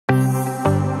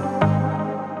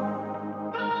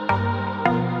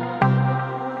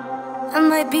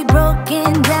be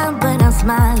broken down, but I'm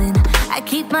smiling. I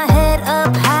keep my head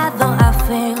up high, though I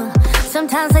fail.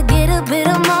 Sometimes I get a bit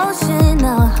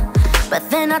emotional, but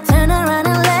then I turn around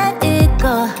and let it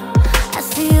go. I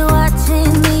see you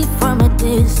watching me from a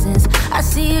distance. I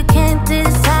see you can't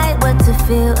decide what to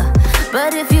feel,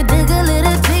 but if you dig a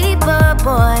little deeper,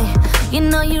 boy, you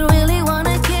know you really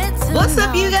wanna get to What's know.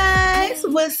 up, you guys?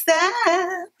 What's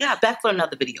up? Yeah, back for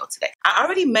another video today. I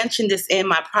already mentioned this in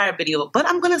my prior video, but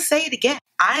I'm gonna say it again.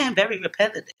 I am very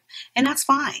repetitive, and that's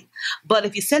fine. But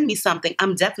if you send me something,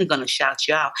 I'm definitely gonna shout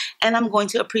you out, and I'm going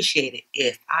to appreciate it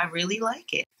if I really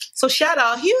like it. So shout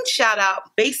out, huge shout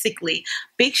out, basically,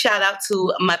 big shout out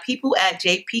to my people at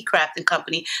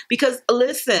JPCRAFTNCOMPANY, because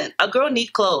listen, a girl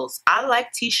needs clothes. I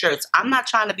like t-shirts. I'm not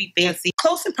trying to be fancy.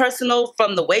 Close and personal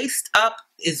from the waist up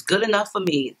is good enough for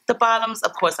me. The bottoms,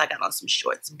 of course, I got on some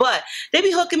shorts, but they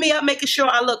be hooking me up, making sure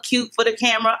I look cute for the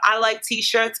camera. I like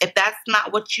t-shirts. If that's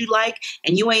not what you like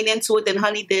and you ain't into it, then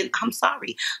honey, then I'm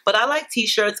sorry. But I like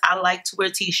t-shirts. I like to wear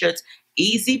t-shirts.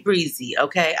 Easy breezy,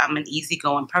 okay? I'm an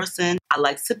easygoing person. I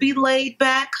like to be laid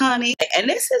back, honey. And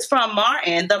this is from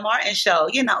Martin, the Martin Show.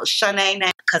 You know, Shanae,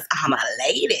 because I'm a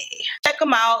lady. Check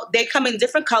them out. They come in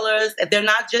different colors. They're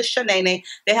not just Shanae.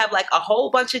 They have like a whole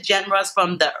bunch of genres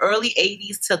from the early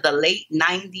 80s to the late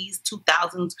 90s,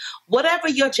 2000s. Whatever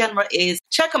your genre is,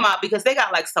 check them out because they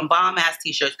got like some bomb-ass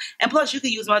t-shirts. And plus, you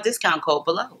can use my discount code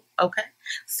below, okay?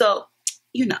 So,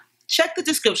 you know. Check the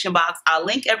description box. I'll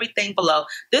link everything below.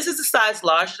 This is the size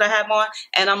large that I have on,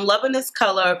 and I'm loving this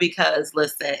color because,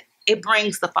 listen, it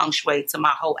brings the feng shui to my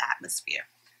whole atmosphere.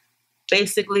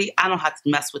 Basically, I don't have to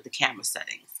mess with the camera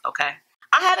settings, okay?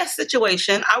 I had a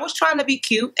situation. I was trying to be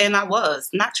cute, and I was.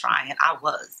 Not trying, I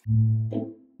was.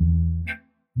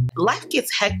 Life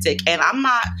gets hectic, and I'm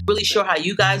not really sure how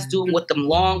you guys do with them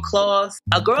long claws.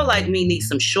 A girl like me needs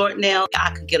some short nails.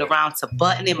 I could get around to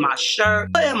buttoning my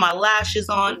shirt, putting my lashes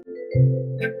on.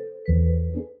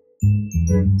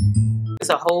 There's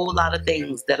a whole lot of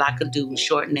things that I could do with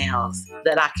short nails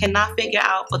that I cannot figure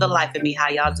out for the life of me how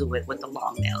y'all do it with the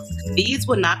long nails. These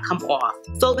will not come off,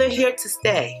 so they're here to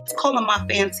stay. Let's call them my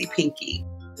fancy pinky.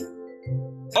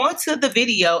 On to the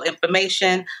video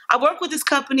information. I worked with this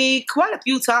company quite a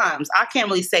few times. I can't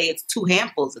really say it's 2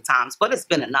 handfuls of times, but it's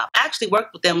been enough. I actually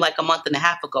worked with them like a month and a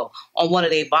half ago on one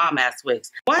of their bomb-ass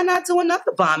wigs. Why not do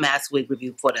another bomb-ass wig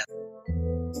review for them?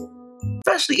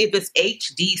 Especially if it's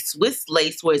HD Swiss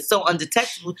lace where it's so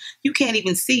undetectable, you can't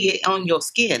even see it on your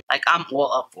skin. Like, I'm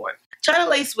all up for it.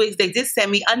 Chinalacewig, they did send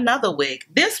me another wig.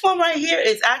 This one right here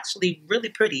is actually really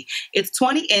pretty. It's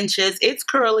 20 inches. It's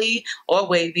curly or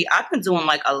wavy. I've been doing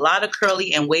like a lot of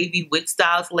curly and wavy wig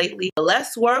styles lately. The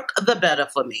less work, the better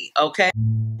for me, okay?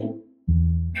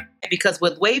 Because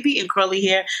with wavy and curly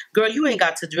hair, girl, you ain't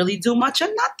got to really do much or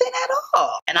nothing at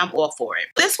all. And I'm all for it.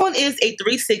 This one is a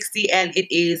 360 and it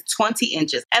is 20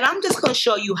 inches. And I'm just going to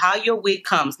show you how your wig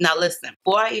comes. Now listen,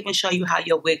 before I even show you how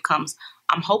your wig comes,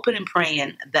 I'm hoping and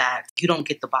praying that you don't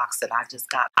get the box that I just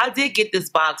got. I did get this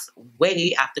box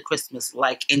way after Christmas,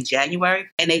 like in January,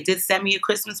 and they did send me a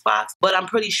Christmas box, but I'm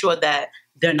pretty sure that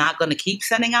they're not going to keep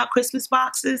sending out Christmas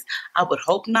boxes. I would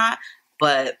hope not,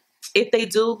 but if they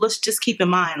do, let's just keep in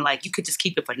mind, like, you could just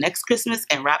keep it for next Christmas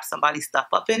and wrap somebody's stuff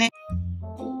up in it.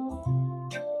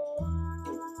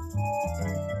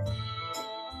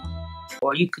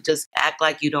 Or you could just act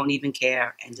like you don't even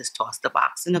care and just toss the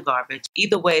box in the garbage.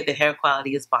 Either way, the hair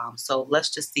quality is bomb, so let's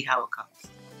just see how it comes.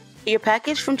 Your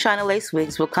package from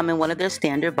Chinalacewigs will come in one of their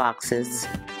standard boxes.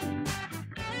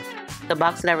 The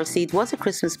box that I received was a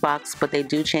Christmas box, but they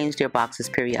do change their boxes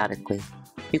periodically.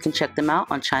 You can check them out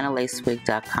on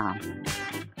Chinalacewig.com.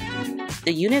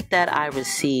 The unit that I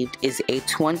received is a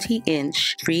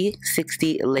 20-inch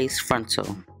 360 lace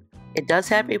frontal. It does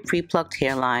have a pre-plucked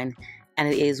hairline, and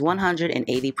it is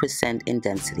 180% in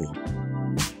density.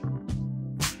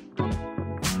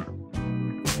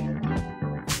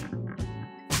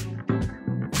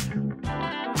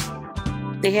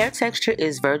 The hair texture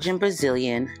is virgin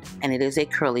Brazilian, and it is a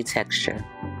curly texture.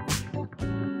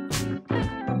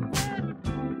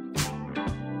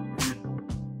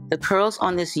 The curls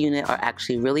on this unit are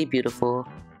actually really beautiful,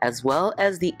 as well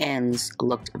as the ends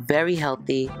looked very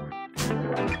healthy.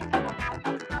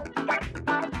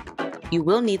 You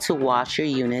will need to wash your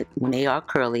unit when they are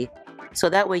curly, so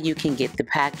that way you can get the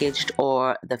packaged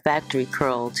or the factory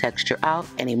curl texture out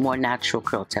and a more natural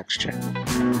curl texture.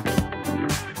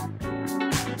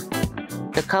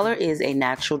 The color is a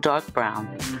natural dark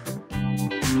brown.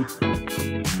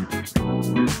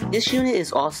 This unit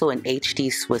is also an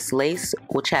HD Swiss lace,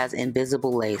 which has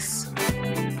invisible lace.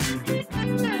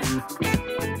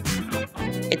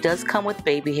 It does come with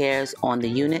baby hairs on the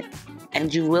unit,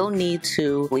 and you will need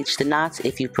to bleach the knots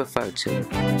if you prefer to.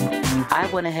 I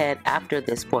went ahead after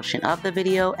this portion of the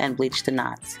video and bleached the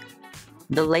knots.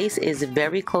 The lace is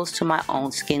very close to my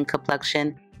own skin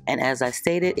complexion, and as I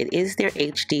stated, it is their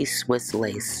HD Swiss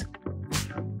lace.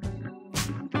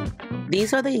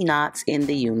 These are the knots in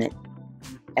the unit.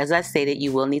 As I stated,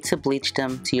 you will need to bleach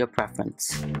them to your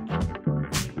preference.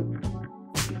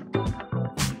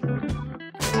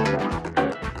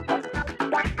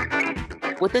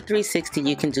 With the 360,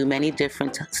 you can do many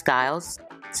different styles,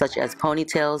 such as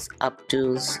ponytails,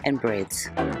 updos, and braids.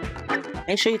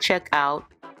 Make sure you check out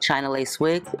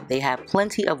Chinalacewig. They have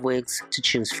plenty of wigs to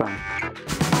choose from.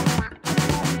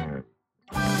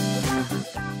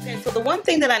 So the one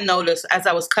thing that I noticed as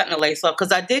I was cutting the lace off,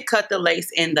 because I did cut the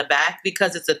lace in the back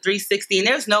because it's a 360 and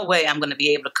there's no way I'm going to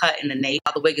be able to cut in the nape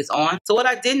while the wig is on. So what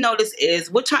I did notice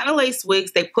is with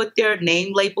Chinalacewigs, they put their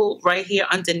name label right here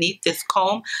underneath this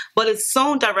comb, but it's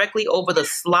sewn directly over the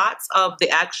slots of the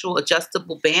actual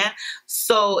adjustable band.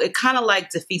 So it kind of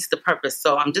like defeats the purpose.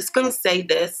 So I'm just going to say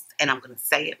this and I'm going to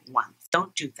say it once.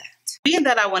 Don't do that. Being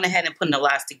that I went ahead and put an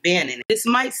elastic band in it, this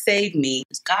might save me.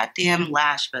 This goddamn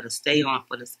lash better stay on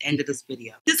for this end of this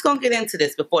video. Just gonna get into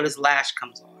this before this lash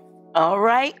comes on. All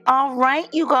right,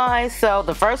 you guys. So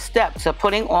the first step to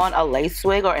putting on a lace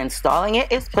wig or installing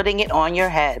it is putting it on your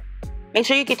head. Make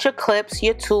sure you get your clips,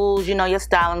 your tools, you know, your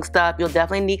styling stuff. You'll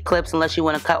definitely need clips unless you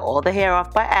want to cut all the hair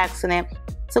off by accident.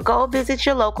 So go visit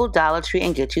your local Dollar Tree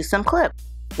and get you some clips.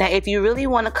 Now, if you really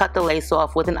want to cut the lace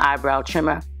off with an eyebrow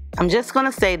trimmer, I'm just going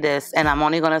to say this, and I'm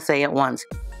only going to say it once.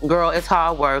 Girl, it's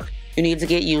hard work. You need to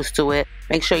get used to it.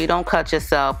 Make sure you don't cut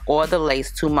yourself or the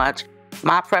lace too much.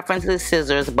 My preference is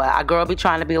scissors, but a girl be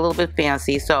trying to be a little bit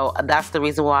fancy, so that's the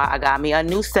reason why I got me a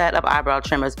new set of eyebrow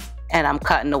trimmers, and I'm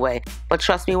cutting away. But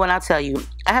trust me when I tell you,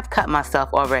 I have cut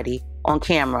myself already on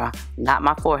camera. Not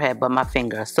my forehead, but my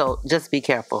finger. So just be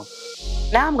careful.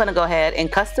 Now I'm going to go ahead and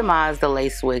customize the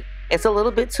lace wig. It's a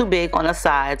little bit too big on the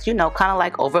sides, you know, kind of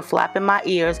like overflapping my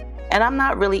ears. And I'm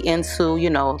not really into, you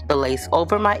know, the lace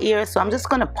over my ears. So I'm just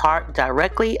going to part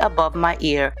directly above my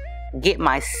ear, get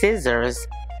my scissors,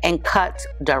 and cut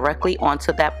directly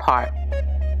onto that part.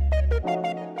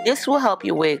 This will help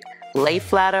your wig lay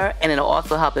flatter, and it'll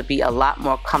also help it be a lot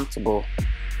more comfortable.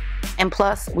 And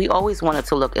plus, we always want it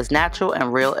to look as natural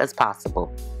and real as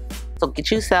possible. So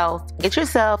get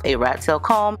yourself a rat tail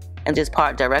comb and just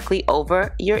part directly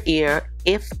over your ear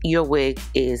if your wig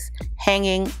is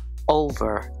hanging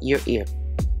over your ear.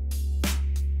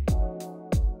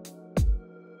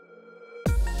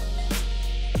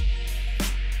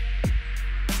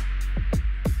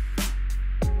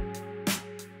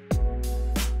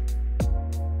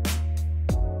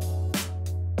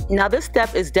 Now this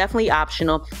step is definitely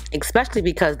optional, especially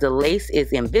because the lace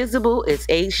is invisible, it's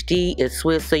HD, it's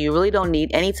Swiss, so you really don't need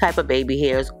any type of baby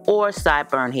hairs or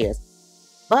sideburn hairs.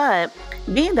 But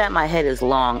being that my head is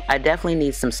long, I definitely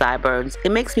need some sideburns.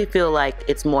 It makes me feel like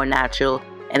it's more natural,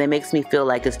 and it makes me feel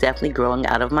like it's definitely growing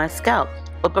out of my scalp.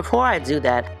 But before I do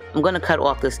that, I'm going to cut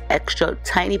off this extra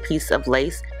tiny piece of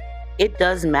lace. It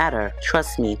does matter,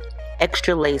 trust me,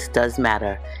 extra lace does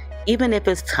matter. Even if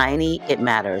it's tiny, it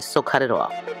matters, so cut it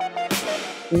off.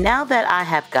 Now that I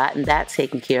have gotten that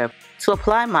taken care of, to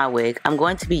apply my wig, I'm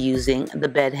going to be using the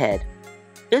bed head.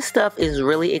 This stuff is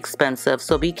really expensive,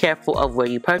 so be careful of where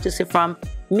you purchase it from.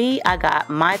 Me, I got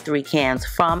my 3 cans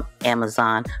from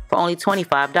Amazon for only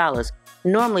 $25.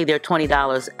 Normally they're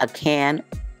 $20 a can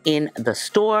in the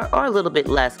store or a little bit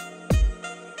less.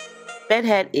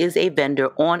 Bedhead is a vendor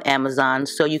on Amazon,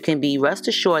 so you can be rest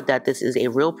assured that this is a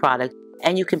real product,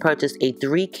 and you can purchase a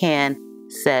 3-can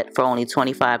set for only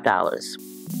 $25.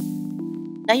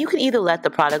 Now you can either let the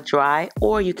product dry,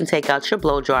 or you can take out your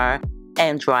blow dryer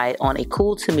and dry it on a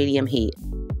cool to medium heat.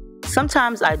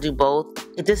 Sometimes I do both.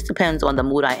 It just depends on the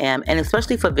mood I am, and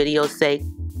especially for video's sake,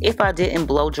 if I didn't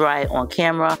blow dry it on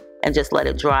camera and just let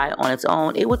it dry on its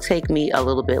own, it would take me a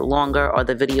little bit longer, or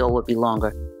the video would be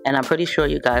longer, and I'm pretty sure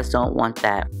you guys don't want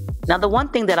that. Now the one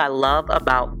thing that I love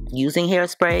about using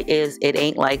hairspray is it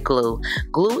ain't like glue.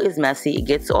 Glue is messy, it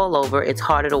gets all over, it's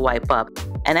harder to wipe up,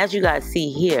 and as you guys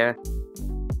see here,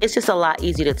 it's just a lot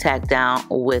easier to tack down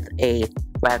with a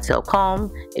rat tail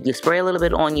comb. If you spray a little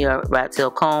bit on your rat tail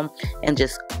comb and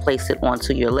just place it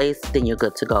onto your lace, then you're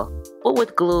good to go. But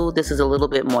with glue, this is a little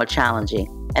bit more challenging.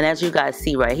 And as you guys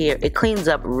see right here, it cleans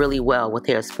up really well with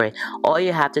hairspray. All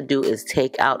you have to do is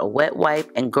take out a wet wipe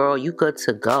and girl, you good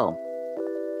to go.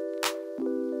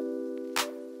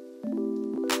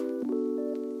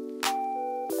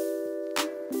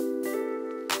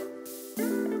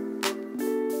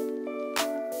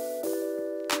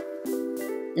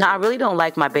 Now, I really don't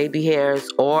like my baby hairs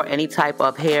or any type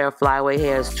of hair, flyaway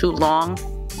hairs, too long.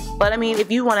 But I mean, if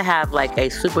you want to have like a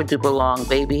super duper long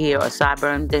baby hair or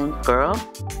sideburn, then girl,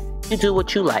 you do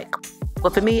what you like.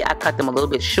 But for me, I cut them a little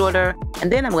bit shorter,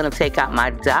 and then I'm going to take out my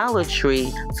Dollar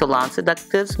Tree Salon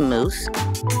Seductive Mousse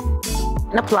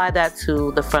and apply that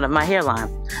to the front of my hairline.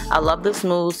 I love this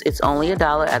mousse. It's only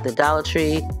 $1 at the Dollar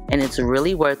Tree, and it's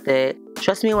really worth it.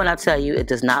 Trust me when I tell you, it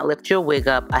does not lift your wig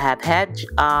up. I have had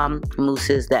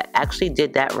mousses that actually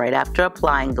did that right after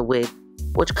applying the wig,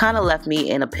 which kind of left me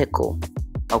in a pickle,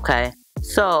 okay?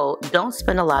 So don't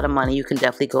spend a lot of money. You can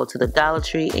definitely go to the Dollar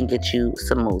Tree and get you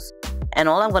some mousse. And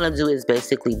all I'm going to do is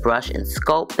basically brush and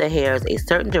sculpt the hairs a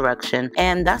certain direction,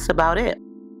 and that's about it.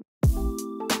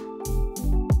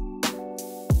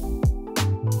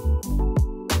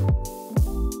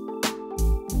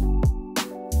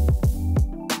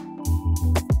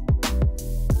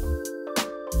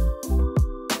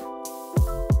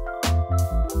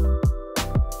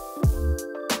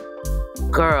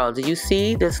 Girl, do you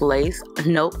see this lace?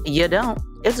 Nope, you don't.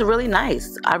 It's really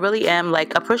nice. I really am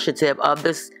like appreciative of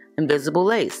this invisible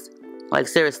lace. Like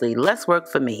seriously, less work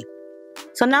for me.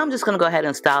 So now I'm just going to go ahead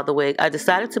and style the wig. I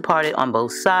decided to part it on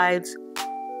both sides.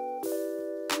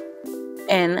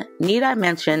 And need I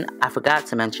mention, I forgot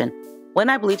to mention, when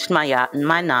I bleached my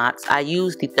knots, I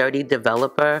used the 30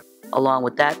 Developer, along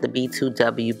with that, the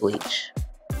B2W bleach.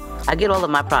 I get all of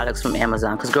my products from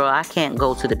Amazon because, girl, I can't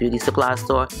go to the beauty supply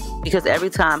store because every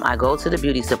time I go to the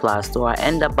beauty supply store, I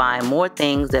end up buying more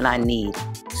things than I need.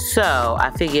 So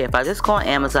I figure if I just call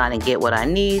Amazon and get what I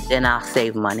need, then I'll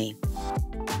save money.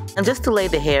 And just to lay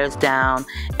the hairs down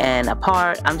and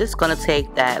apart, I'm just going to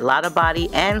take that Lotta Body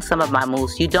and some of my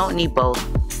mousse. You don't need both.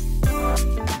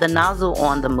 The nozzle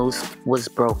on the mousse was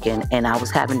broken and I was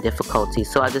having difficulty,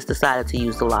 so I just decided to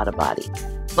use the Lotta Body.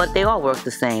 But they all work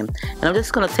the same. And I'm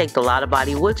just going to take the Lotta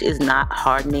Body, which is not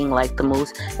hardening like the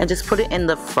mousse, and just put it in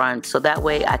the front so that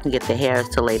way I can get the hairs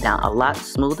to lay down a lot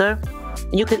smoother.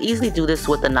 And you could easily do this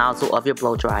with the nozzle of your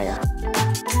blow dryer.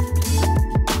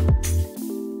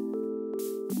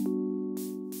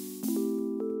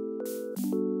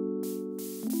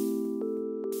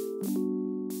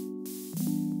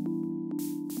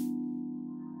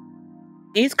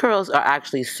 These curls are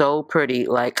actually so pretty.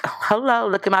 Like, hello,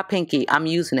 look at my pinky. I'm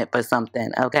using it for something,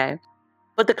 okay?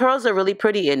 But the curls are really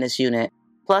pretty in this unit.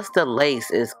 Plus, the lace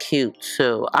is cute,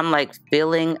 too. I'm, like,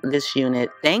 feeling this unit.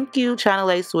 Thank you,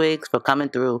 Chinalacewig, for coming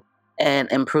through and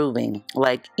improving.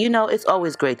 Like, you know, it's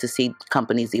always great to see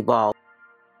companies evolve.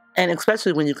 And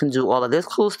especially when you can do all of this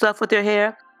cool stuff with your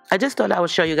hair. I just thought I would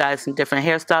show you guys some different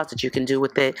hairstyles that you can do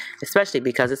with it, especially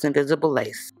because it's invisible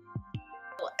lace.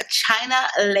 China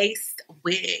lace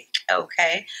wig,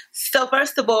 okay? So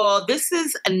first of all, this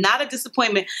is not a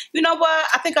disappointment. You know what?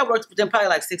 I think I worked with them probably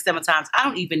like 6-7 times. I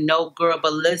don't even know, girl,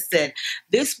 but listen,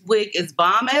 this wig is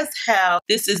bomb as hell.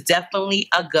 This is definitely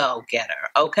a go-getter,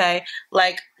 okay?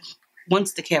 Like,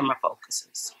 once the camera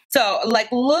focuses. So, like,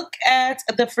 look at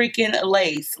the freaking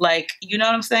lace. Like, you know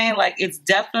what I'm saying? Like, it's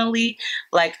definitely,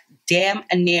 like, damn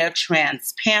near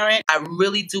transparent. I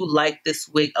really do like this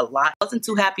wig a lot. I wasn't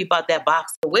too happy about that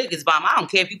box. The wig is bomb. I don't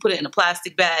care if you put it in a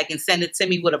plastic bag and send it to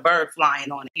me with a bird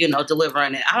flying on it, you know,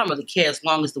 delivering it. I don't really care as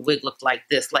long as the wig looked like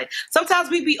this. Like, sometimes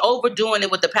we be overdoing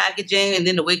it with the packaging and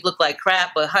then the wig look like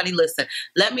crap. But, honey, listen,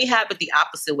 let me have it the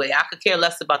opposite way. I could care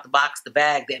less about the box, the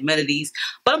bag, the amenities.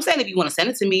 But I'm saying if you want to send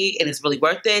it to me and it's really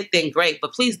worth it, then great.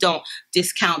 But please don't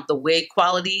discount the wig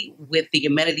quality with the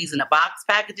amenities in the box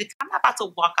packaging. I'm not about to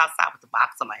walk outside with the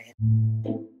box on my head.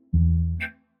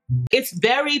 It's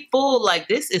very full. Like,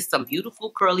 this is some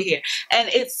beautiful curly hair. And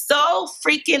it's so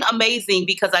freaking amazing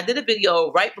because I did a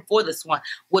video right before this one,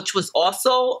 which was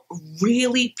also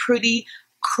really pretty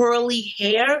curly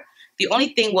hair. The only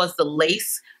thing was the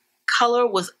lace color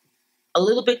was a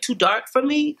little bit too dark for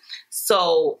me.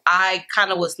 So I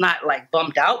kind of was not like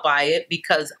bummed out by it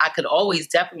because I could always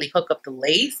definitely hook up the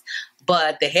lace,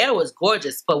 but the hair was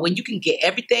gorgeous. But when you can get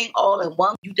everything all in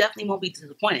one, you definitely won't be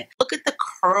disappointed. Look at the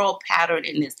curl pattern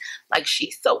in this. Like,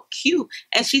 she's so cute.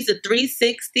 And she's a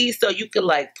 360, so you can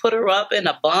like put her up in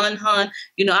a bun, hun.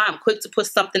 You know, I'm quick to put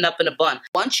something up in a bun.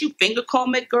 Once you finger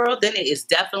comb it, girl, then it is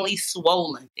definitely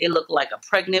swollen. It looked like a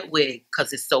pregnant wig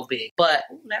because it's so big. But,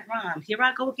 ooh, that rhyme. Here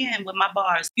I go again with my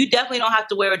bars. You definitely don't have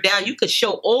to wear it down. You could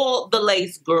show all the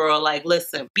lace, girl. Like,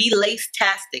 listen, be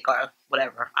lace-tastic or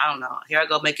whatever. I don't know. Here I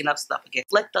go making up stuff again.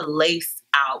 Let the lace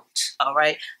out, all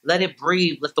right? Let it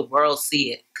breathe. Let the world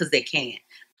see it because they can't.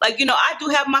 Like, you know, I do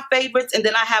have my favorites, and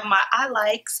then I have my I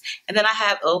likes, and then I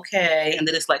have okay, and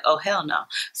then it's like, oh, hell no.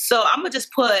 So I'm going to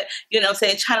just put, you know,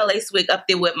 saying Chinalacewig up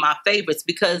there with my favorites,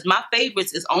 because my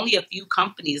favorites is only a few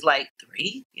companies, like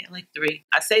 3. Yeah, like 3.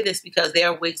 I say this because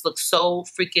their wigs look so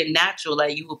freaking natural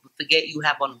that you will forget you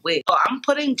have on a wig. So I'm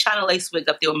putting Chinalacewig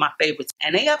up there with my favorites,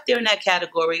 and they up there in that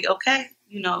category, okay?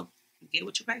 You know, get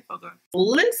what you pay for, girl.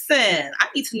 Listen, I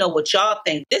need to know what y'all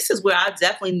think. This is where I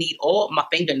definitely need all my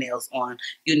fingernails on.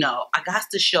 You know, I got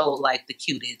to show like the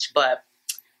cutage, but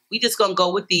we just gonna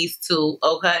go with these 2,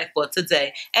 okay, for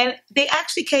today. And they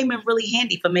actually came in really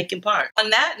handy for making parts. On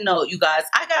that note, you guys,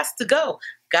 I got to go.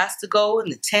 Got to go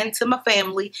and attend to my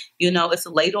family. You know, it's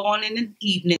later on in the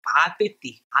evening,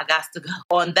 5:50. I got to go.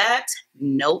 On that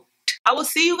note, I will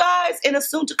see you guys in a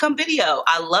soon-to-come video.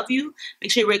 I love you.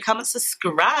 Make sure you rate, comment,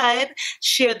 subscribe.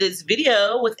 Share this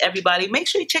video with everybody. Make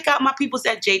sure you check out my peoples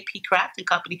at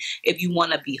JPCRAFTNCOMPANY if you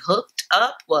want to be hooked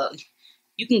up. Well,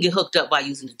 you can get hooked up by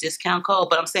using the discount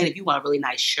code. But I'm saying if you want a really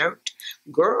nice shirt,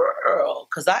 girl,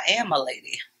 because I am a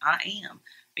lady. I am.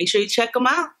 Make sure you check them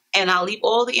out. And I'll leave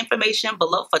all the information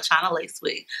below for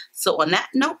Chinalacewig. So on that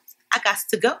note, I got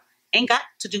to go. Ain't got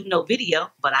to do no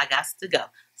video, but I got to go.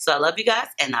 So I love you guys,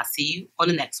 and I'll see you on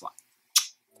the next one.